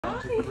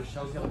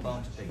Rochelle's got a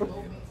bone to pick with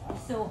you.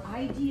 So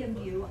I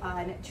DM'd you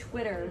on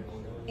Twitter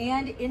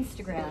and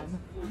Instagram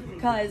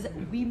because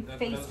we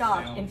faced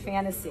off in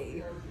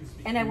fantasy.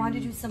 And I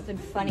wanted to do something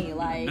funny,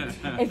 like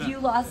if you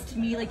lost to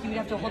me, like you would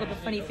have to hold up a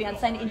funny fan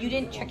sign, and you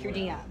didn't check your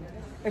DM.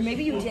 Or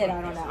maybe you did,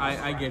 I don't know.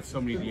 I get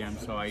so many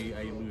DMs, so I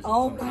lose.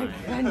 Oh my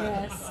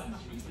goodness.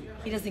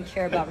 He doesn't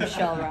care about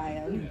Rochelle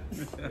Ryan.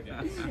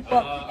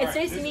 Well, it's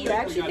nice to meet you. I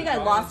actually think I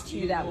lost to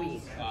you that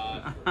week.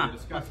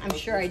 I'm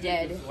sure I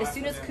did. As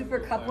soon as Cooper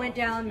Cup went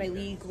down, my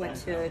league went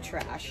to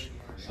trash.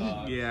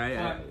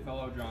 Yeah,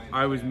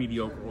 I was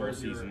mediocre for a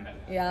season.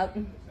 Yep.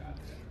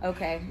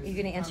 Okay, are you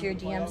gonna answer your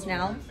DMs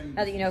now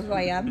that you know who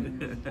I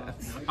am?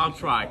 I'll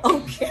try.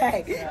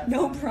 Okay,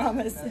 no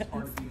promises.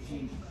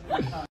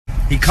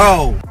 He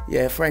cold.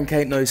 Yeah, Frank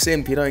ain't no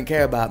simp. He don't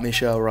care about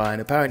Michelle Ryan.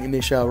 Apparently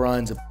Michelle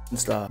Ryan's a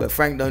star, but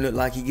Frank don't look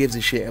like he gives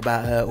a shit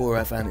about her or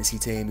her fantasy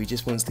team. He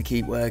just wants to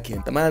keep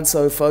working. The man's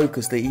so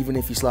focused that even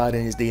if you slide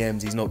in his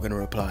DMs, he's not going to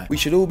reply. We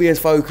should all be as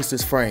focused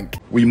as Frank.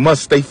 We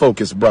must stay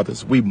focused,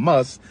 brothers. We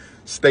must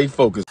stay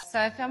focused.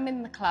 So if I'm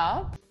in the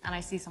club and I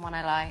see someone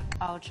I like,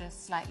 I'll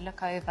just like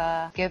look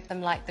over, give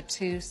them like the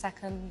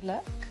 2-second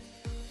look.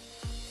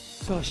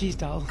 So she's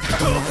dull.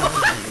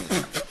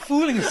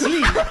 Falling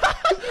asleep.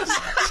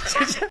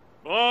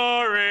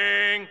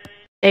 Boring.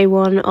 Day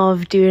one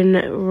of doing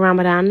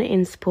Ramadan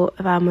in support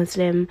of our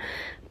Muslim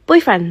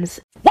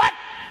boyfriends. What?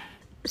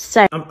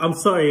 So I'm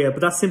sorry, but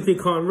that simply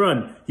can't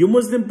run. Your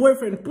Muslim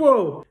boyfriend,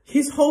 bro,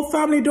 his whole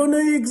family don't know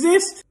you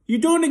exist. You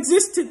don't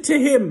exist to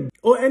him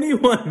or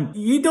anyone.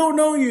 He don't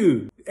know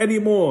you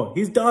anymore.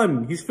 He's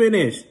done. He's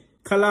finished.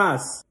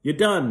 Khalas, you're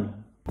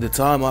done. The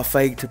time I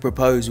faked a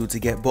proposal to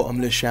get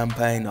bottomless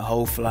champagne the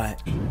whole flight.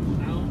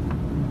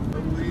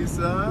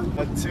 Lisa,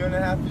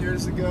 2.5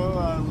 years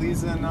ago,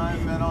 Lisa and I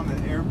met on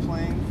an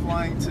airplane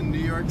flying to New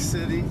York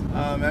City.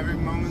 Every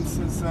moment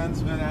since then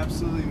has been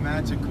absolutely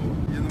magical.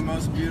 You're the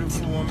most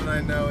beautiful woman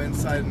I know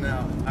inside and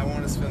out. I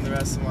want to spend the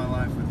rest of my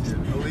life with you.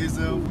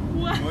 Elisa,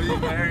 will you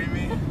marry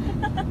me?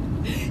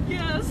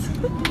 Yes.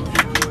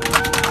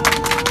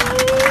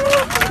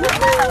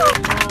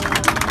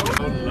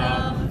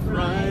 Love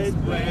right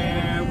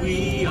where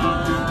we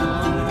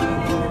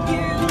are.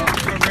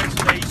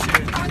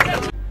 Congratulations.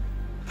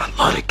 I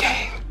love the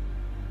game.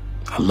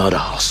 I love the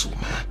hustle,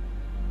 man.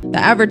 The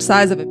average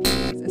size of a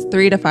penis is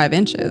 3 to 5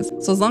 inches.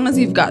 So as long as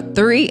you've got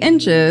 3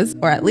 inches,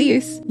 or at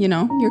least, you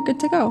know, you're good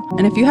to go.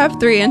 And if you have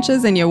 3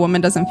 inches and your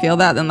woman doesn't feel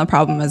that, then the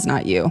problem is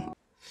not you.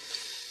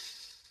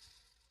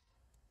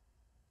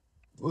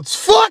 Let's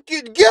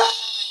fucking go!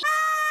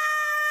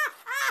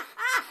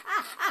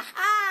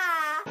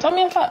 Tell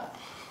me I'm fat.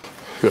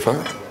 You're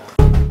fine.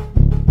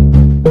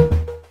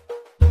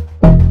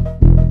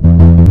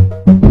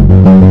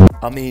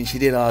 I mean, she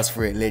did ask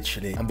for it,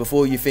 literally. And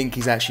before you think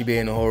he's actually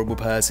being a horrible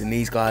person,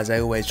 these guys, they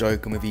always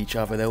joking with each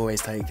other. They're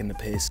always taking the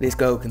piss. This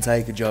girl can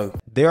take a joke.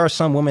 There are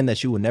some women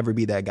that you will never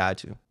be that guy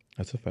to.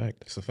 That's a fact.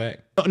 It's a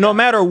fact. No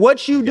matter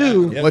what you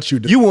do,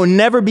 you will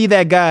never be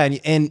that guy,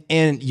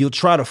 and you'll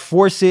try to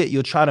force it.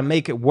 You'll try to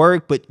make it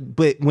work. But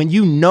when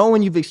you know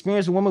and you've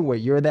experienced a woman where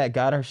you're that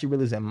guy and she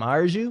really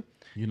admires you,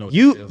 you know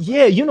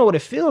what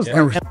it feels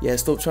like. Yeah,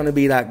 stop trying to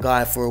be that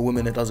guy for a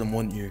woman that doesn't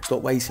want you.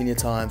 Stop wasting your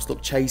time.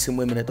 Stop chasing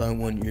women that don't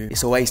want you.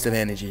 It's a waste of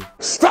energy.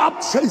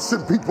 Stop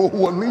chasing people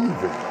who are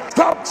leaving.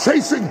 Stop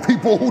chasing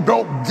people who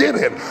don't get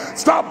it.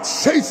 Stop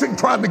chasing,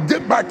 trying to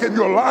get back in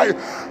your life.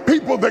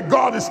 People that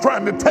God is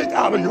trying to take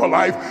out of your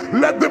life,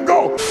 let them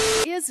go.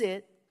 Is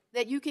it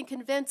that you can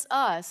convince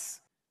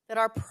us that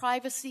our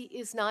privacy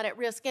is not at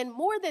risk? And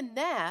more than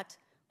that,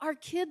 our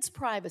kids'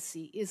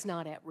 privacy is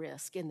not at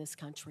risk in this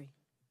country.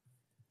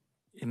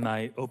 In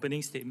my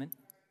opening statement,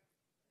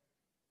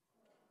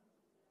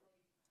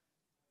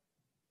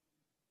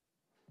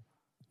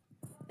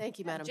 thank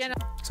you, Madam.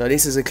 So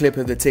this is a clip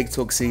of the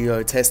TikTok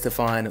CEO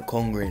testifying at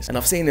Congress. And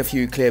I've seen a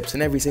few clips,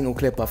 and every single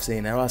clip I've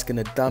seen, they're asking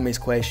the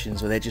dumbest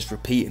questions, or they're just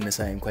repeating the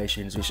same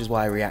questions, which is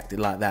why I reacted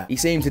like that. He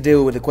seemed to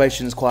deal with the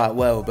questions quite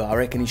well, but I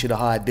reckon he should have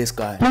hired this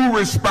guy.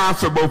 Who's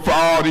responsible for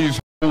all these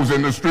hoes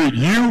in the street?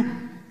 You?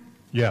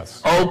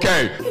 Yes.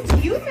 Okay.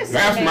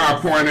 That's my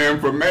point of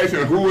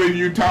information. Who are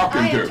you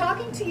talking to? I am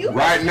talking to you.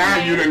 Right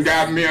now, you done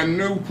got me a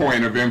new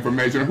point of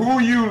information. Who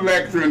are you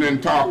lecturing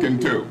and talking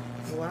to?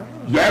 Wow.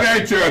 That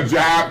ain't your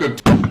job to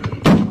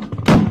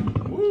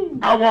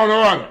I want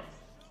order.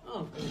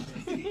 Oh.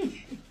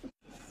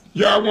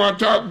 Y'all want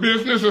to talk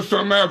business or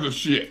some other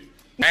shit?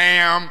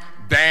 Damn.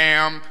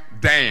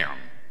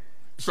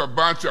 It's a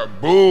bunch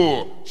of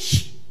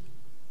bullshit.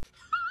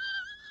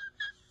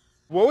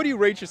 What would you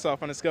rate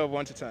yourself on a scale of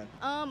 1 to 10?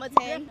 A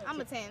 10. I'm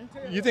a 10.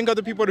 You think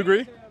other people would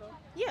agree?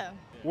 Yeah.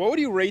 What would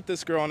you rate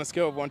this girl on a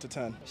scale of 1 to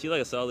 10? she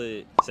like a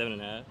solid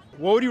 7.5.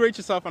 What would you rate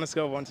yourself on a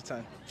scale of 1 to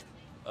 10?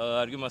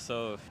 I'd give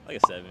myself like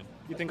a 7.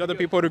 You think other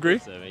people would agree?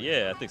 7.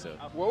 Yeah, I think so.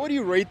 What would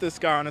you rate this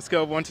guy on a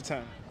scale of 1 to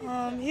 10?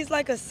 He's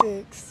like a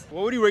 6.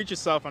 What would you rate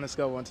yourself on a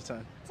scale of 1 to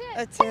 10?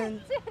 A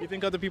 10. You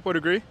think other people would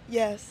agree?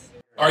 Yes.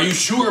 Are you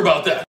sure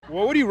about that?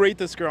 What would you rate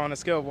this girl on a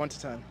scale of 1 to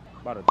 10?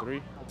 About a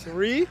 3.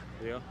 3?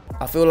 Yeah.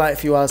 I feel like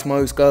if you ask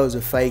most girls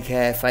with fake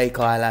hair, fake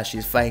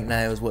eyelashes, fake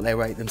nails, what they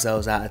rate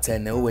themselves out of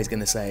 10, they're always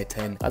going to say a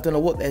 10. I don't know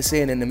what they're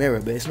seeing in the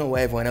mirror, but it's not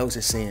what everyone else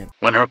is seeing.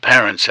 When her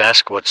parents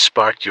asked what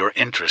sparked your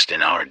interest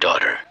in our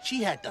daughter,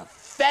 She had the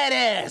fat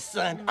ass,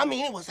 son. I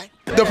mean, it was like...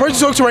 The person you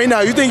talk to right now,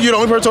 you think you're the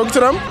only person talking to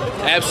them?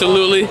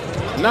 Absolutely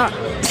not.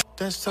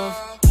 That's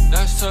tough.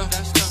 That's tough.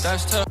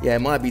 That's tough. Yeah,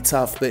 it might be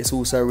tough, but it's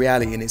also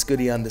reality, and it's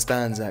good he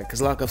understands that.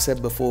 Because like I've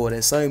said before,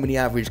 there's so many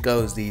average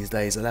girls these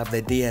days that have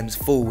their DMs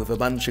full with a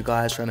bunch of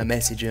guys trying to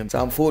message them.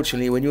 So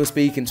unfortunately, when you're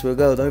speaking to a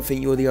girl, don't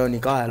think you're the only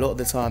guy. A lot of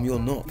the time, you're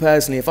not.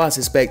 Personally, if I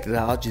suspected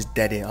that, I'd just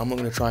dead it. I'm not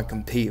going to try and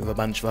compete with a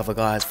bunch of other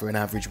guys for an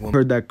average woman.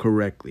 Heard that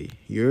correctly.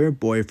 Your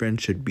boyfriend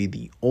should be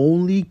the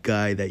only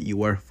guy that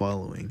you are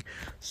following.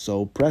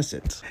 So press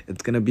it.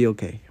 It's going to be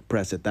okay.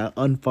 Press it. That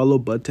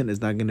unfollow button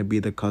is not going to be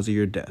the cause of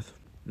your death.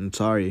 I'm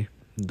sorry,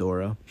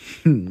 Dora.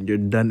 You're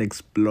done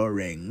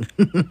exploring.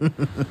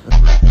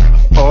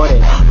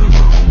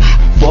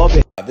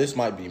 This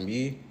might be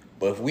me,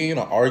 but if we in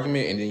an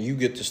argument and then you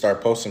get to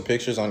start posting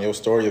pictures on your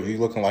story of you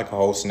looking like a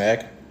whole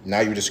snack,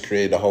 now you just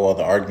created a whole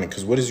other argument.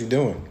 Because what is you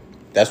doing?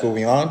 That's what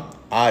we on?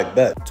 I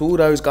bet. To all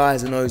those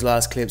guys in those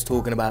last clips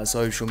talking about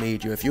social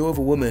media, if you're with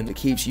a woman that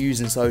keeps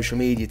using social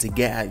media to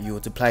get at you or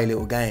to play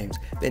little games,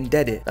 then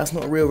dead it. That's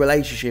not a real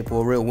relationship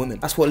or a real woman.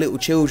 That's what little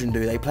children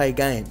do, they play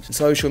games. And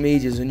social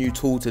media is a new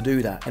tool to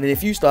do that. And then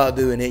if you start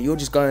doing it, you're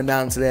just going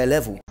down to their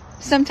level.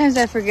 Sometimes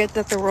I forget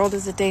that the world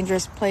is a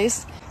dangerous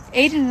place.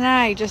 Aiden and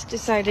I just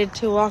decided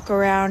to walk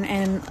around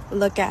and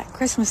look at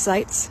Christmas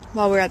lights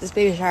while we were at this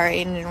baby shower.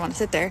 Aiden didn't want to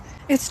sit there.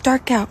 It's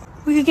dark out.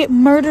 We could get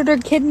murdered or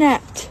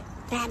kidnapped.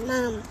 Bad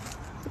mom.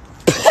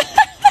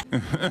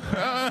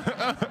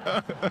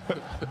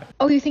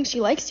 Oh, you think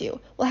she likes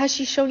you? Well, has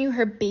she shown you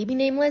her baby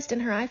name list in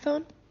her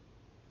iPhone?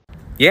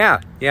 Yeah,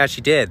 she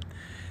did.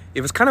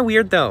 It was kind of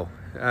weird, though.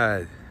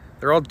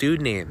 They're all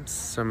dude names,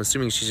 so I'm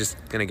assuming she's just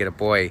gonna get a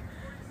boy.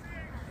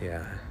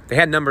 Yeah. They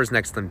had numbers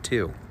next to them,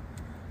 too.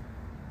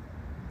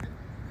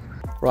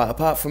 Right,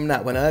 apart from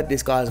that, when I heard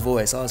this guy's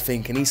voice, I was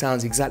thinking he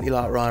sounds exactly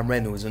like Ryan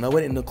Reynolds, and I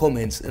went in the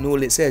comments and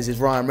all it says is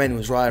Ryan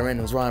Reynolds, Ryan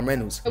Reynolds, Ryan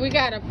Reynolds. We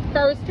got a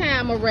first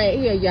timer right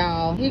here,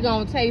 y'all. He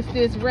gonna taste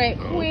this right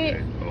quick.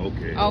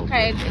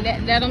 Okay.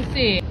 Let him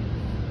see it.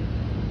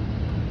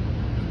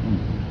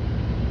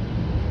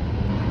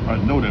 I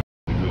know that.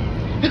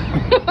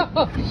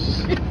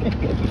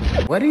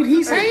 What did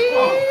he say?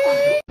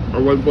 I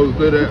wasn't supposed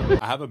to say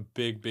that. I have a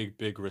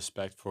big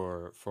respect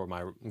for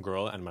my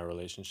girl and my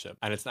relationship.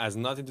 And it has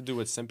nothing to do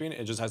with simping.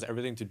 It just has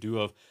everything to do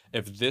of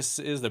if this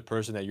is the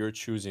person that you're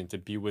choosing to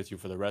be with you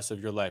for the rest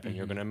of your life and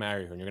you're going to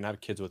marry her and you're going to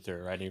have kids with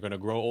her, right? And you're going to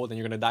grow old and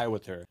you're going to die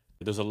with her.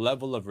 There's a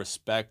level of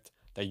respect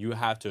that you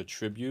have to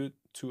attribute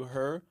to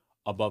her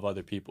above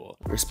other people.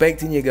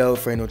 Respecting your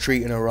girlfriend or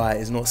treating her right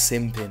is not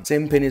simping.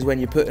 Simping is when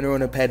you're putting her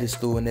on a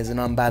pedestal and there's an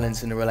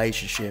unbalance in the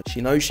relationship.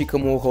 She knows she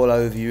can walk all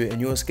over you and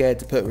you're scared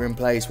to put her in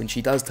place when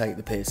she does take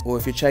the piss. Or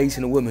if you're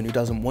chasing a woman who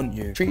doesn't want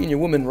you. Treating your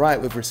woman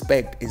right with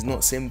respect is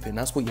not simping.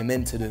 That's what you're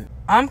meant to do.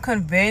 I'm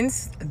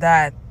convinced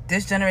that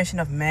this generation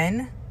of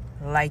men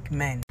like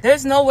men.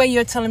 There's no way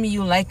you're telling me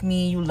you like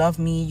me, you love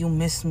me, you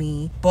miss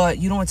me, but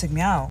you don't want to take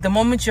me out. The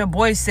moment your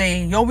boys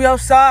say, yo, we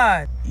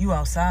outside, you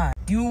outside.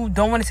 You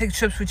don't want to take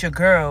trips with your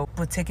girl,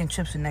 but taking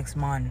trips with next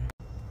month.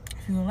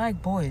 If you like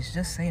boys,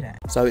 just say that.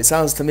 So it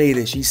sounds to me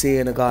that she's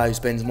seeing a guy who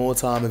spends more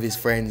time with his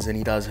friends than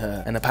he does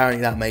her, and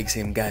apparently that makes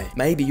him gay.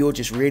 Maybe you're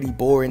just really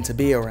boring to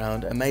be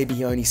around, and maybe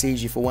he only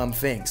sees you for one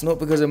thing. It's not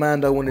because a man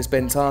don't want to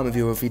spend time with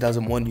you or if he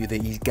doesn't want you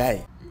that he's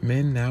gay.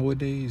 Men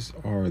nowadays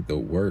are the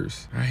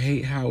worst. I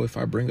hate how if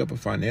I bring up a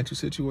financial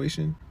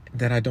situation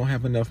that I don't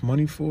have enough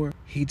money for,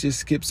 he just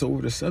skips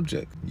over the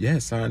subject.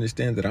 Yes, I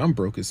understand that I'm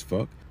broke as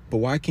fuck, but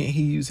why can't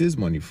he use his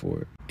money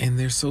for it? And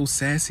they're so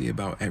sassy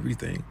about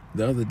everything.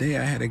 The other day,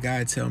 I had a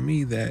guy tell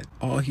me that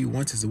all he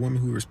wants is a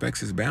woman who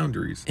respects his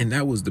boundaries. And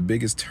that was the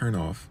biggest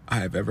turnoff I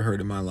have ever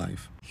heard in my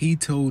life. He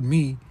told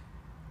me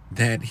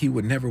that he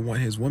would never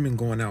want his woman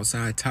going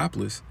outside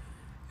topless.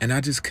 And I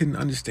just couldn't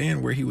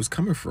understand where he was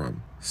coming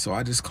from. So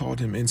I just called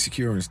him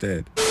insecure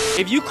instead.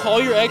 If you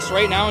call your ex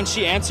right now and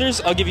she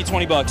answers, I'll give you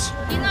 20 bucks.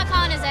 He's not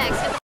calling his ex.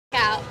 Get the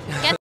fuck out.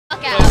 Get the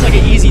fuck out. It's like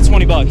an easy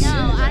 20 bucks. No,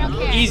 I don't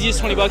care. Easiest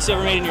 20 bucks you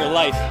ever made in your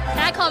life. Can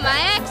I call my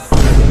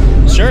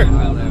ex? Sure.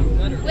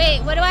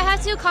 Wait, what do I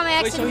have to? Call my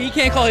ex? Wait, so he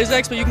can't call his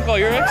ex, but you can call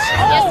your ex? He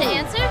has to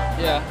answer?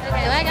 Yeah.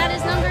 Okay, well, I got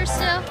his number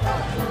still.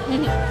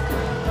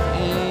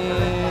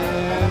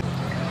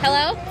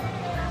 Hello?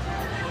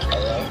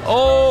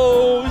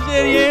 Oh,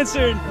 shit, he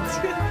answered.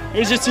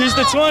 Here's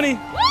the 20.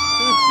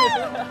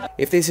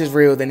 If this is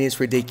real, then it's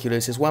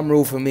ridiculous. There's one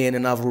rule for me and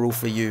another rule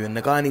for you, and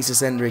the guy needs to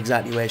send her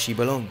exactly where she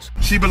belongs.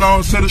 She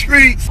belongs to the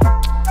streets.